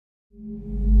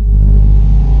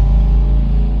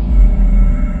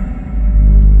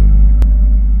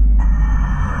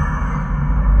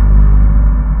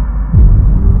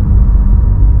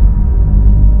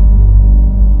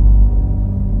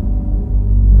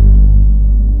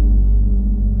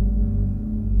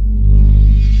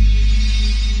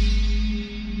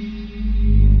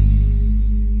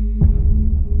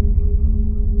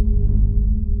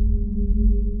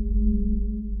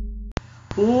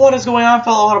What is going on,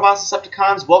 fellow Autobots and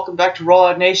Decepticons? Welcome back to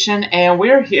Rollout Nation, and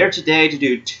we're here today to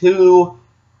do two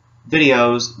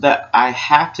videos that I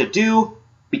have to do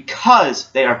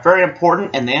because they are very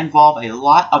important and they involve a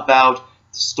lot about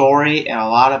the story and a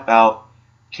lot about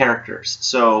characters.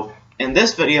 So, in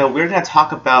this video, we're going to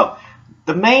talk about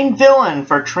the main villain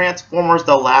for Transformers: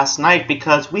 The Last Knight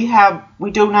because we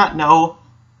do not know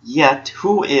yet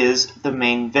who is the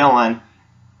main villain,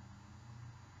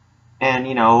 and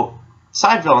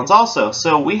side villains also,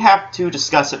 so we have to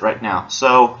discuss it right now.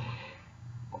 So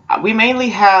we mainly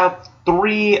have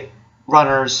three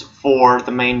runners for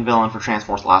the main villain for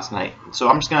Transformers: Last Knight. So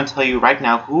I'm just going to tell you right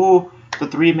now who the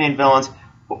three main villains,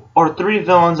 or three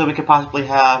villains that we could possibly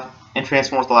have in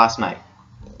Transformers: The Last Knight.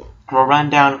 We'll run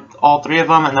down all three of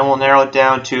them, and then we'll narrow it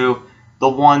down to the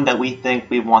one that we think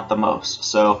we want the most.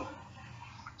 So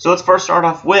let's first start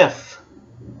off with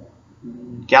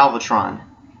Galvatron.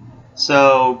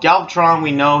 So Galvatron,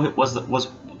 we know, was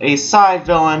a side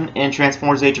villain in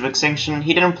Transformers: Age of Extinction.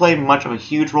 He didn't play much of a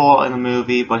huge role in the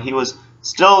movie, but he was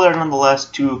still there nonetheless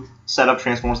to set up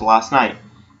Transformers: The Last Knight.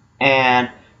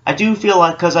 And I do feel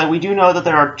like, because we do know that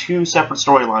there are two separate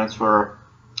storylines for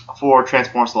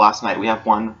Transformers: The Last Knight. We have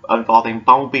one involving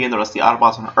Bumblebee and the rest of the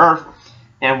Autobots on Earth,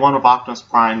 and one of Optimus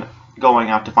Prime going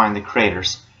out to find the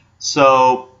creators.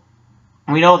 So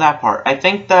we know that part. I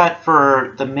think that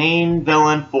for the main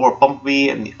villain for Bumblebee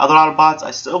and the other Autobots,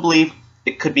 I still believe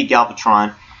it could be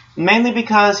Galvatron, mainly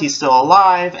because he's still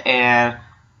alive, and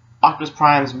Optimus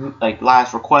Prime's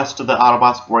last request to the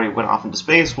Autobots before he went off into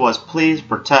space was, please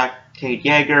protect Kate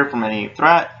Yeager from any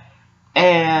threat,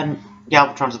 and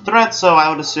Galvatron's a threat, so I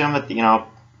would assume that,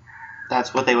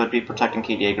 that's what they would be protecting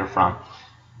Kate Yeager from.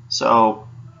 So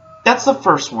that's the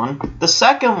first one. The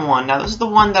second one, now this is the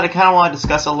one that I kind of want to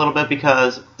discuss a little bit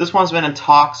because this one's been in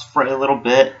talks for a little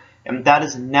bit, and that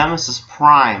is Nemesis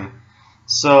Prime.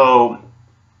 So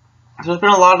there's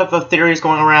been a lot of theories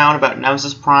going around about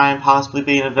Nemesis Prime possibly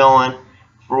being a villain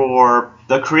for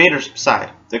the creator's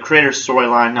side, the creator's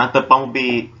storyline, not the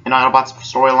Bumblebee and Autobots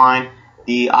storyline,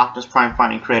 the Optimus Prime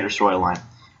finding creator storyline.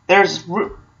 There's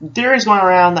theories going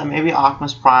around that maybe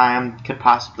Optimus Prime could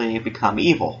possibly become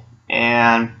evil,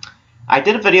 and I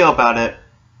did a video about it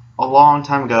a long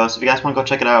time ago, so if you guys want to go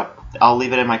check it out, I'll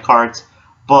leave it in my cards.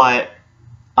 But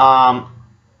yeah,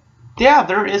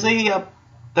 there's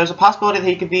a possibility that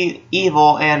he could be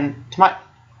evil, and to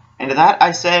that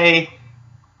I say,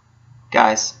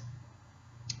 guys,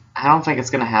 I don't think it's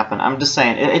gonna happen. I'm just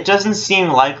saying it doesn't seem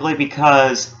likely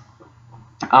because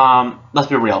let's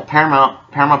be real,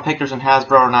 Paramount Pictures and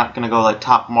Hasbro are not gonna go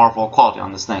top Marvel quality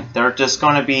on this thing. They're just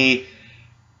gonna be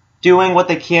doing what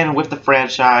they can with the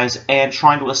franchise and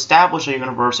trying to establish a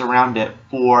universe around it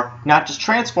for not just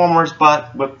Transformers,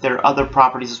 but with their other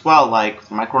properties as well, like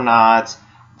Micronauts,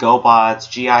 GoBots,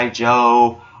 G.I.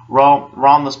 Joe,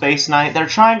 Rom the Space Knight. They're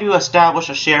trying to establish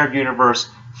a shared universe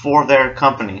for their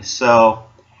company. So,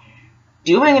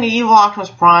 doing an evil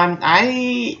Optimus Prime,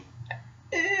 I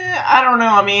don't know.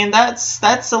 I mean,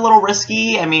 that's a little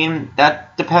risky. I mean,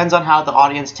 that depends on how the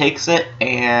audience takes it,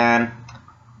 and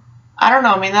I don't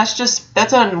know. I mean, that's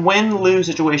a win-lose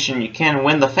situation. You can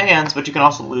win the fans, but you can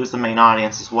also lose the main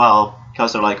audience as well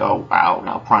because they're like, oh wow,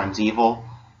 now Prime's evil.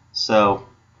 So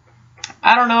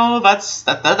I don't know. That's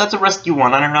a risky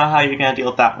one. I don't know how you're gonna deal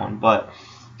with that one. But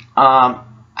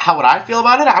how would I feel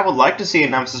about it? I would like to see a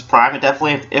Nemesis Prime. And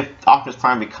definitely, if Optimus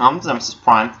Prime becomes Nemesis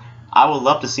Prime, I would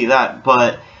love to see that.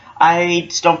 But I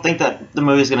just don't think that the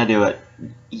movie's gonna do it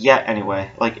yet.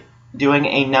 Anyway, doing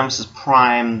a Nemesis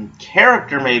Prime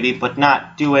character maybe, but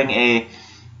not doing a,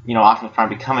 Optimus Prime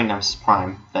becoming Nemesis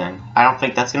Prime thing. I don't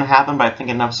think that's going to happen, but I think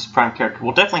a Nemesis Prime character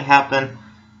will definitely happen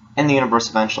in the universe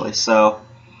eventually. So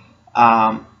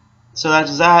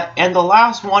that's that. And the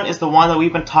last one is the one that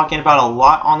we've been talking about a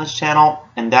lot on this channel,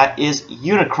 and that is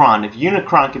UNICRON. If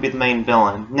UNICRON could be the main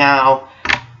villain. Now,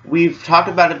 we've talked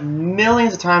about it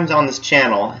millions of times on this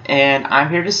channel, and I'm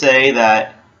here to say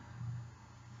that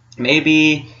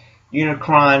maybe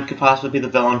UNICRON could possibly be the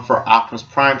villain for Optimus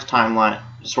Prime's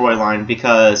storyline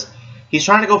because he's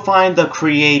trying to go find the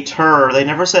creator. They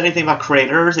never said anything about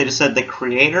creators. They just said the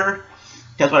creator.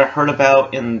 That's what I heard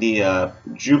about in the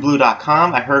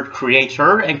JewBlue.com. I heard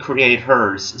creator and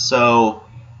creators. So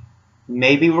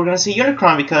maybe we're going to see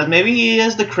UNICRON because maybe he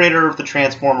is the creator of the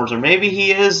Transformers, or maybe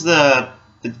he is the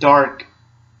dark,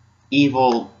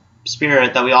 evil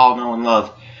spirit that we all know and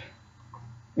love.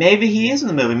 Maybe he is in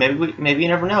the movie. Maybe you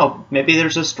never know. Maybe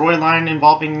there's a storyline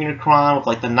involving UNICRON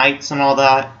with the Knights and all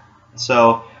that.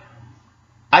 So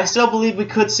I still believe we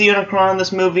could see UNICRON in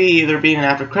this movie, either being an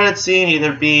after-credits scene,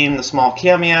 either being the small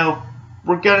cameo.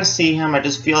 We're gonna see him. I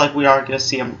just feel like we are gonna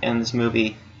see him in this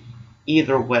movie.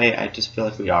 either way, I just feel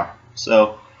like we are.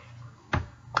 So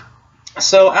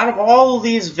out of all of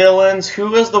these villains,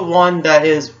 who is the one that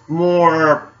is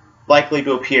more likely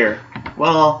to appear?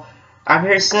 Well, I'm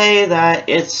here to say that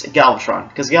it's Galvatron,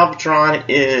 because Galvatron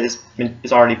is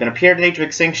already been appeared at Age of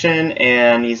Extinction,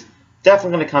 and he's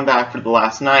definitely going to come back for the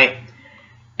last night,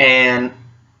 and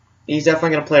he's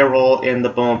definitely going to play a role in the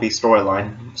Bumblebee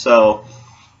storyline. So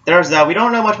there's that. We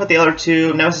don't know much about the other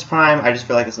two. Nemesis Prime, I just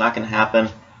feel like it's not going to happen,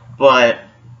 but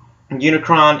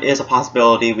Unicron is a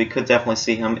possibility. We could definitely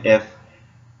see him if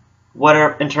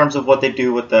in terms of what they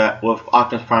do with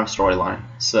Optimus Prime storyline.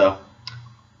 So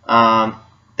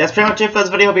that's pretty much it for this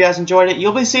video. Hope you guys enjoyed it.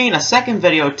 You'll be seeing a second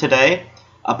video today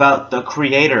about the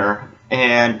creator,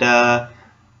 and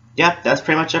yeah, that's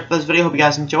pretty much it for this video. Hope you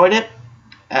guys enjoyed it,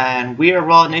 and we are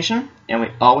Raw Nation, and we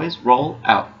always roll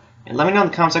out. And let me know in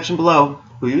the comment section below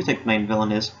who you think the main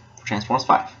villain is for Transformers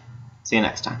 5. See you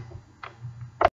next time.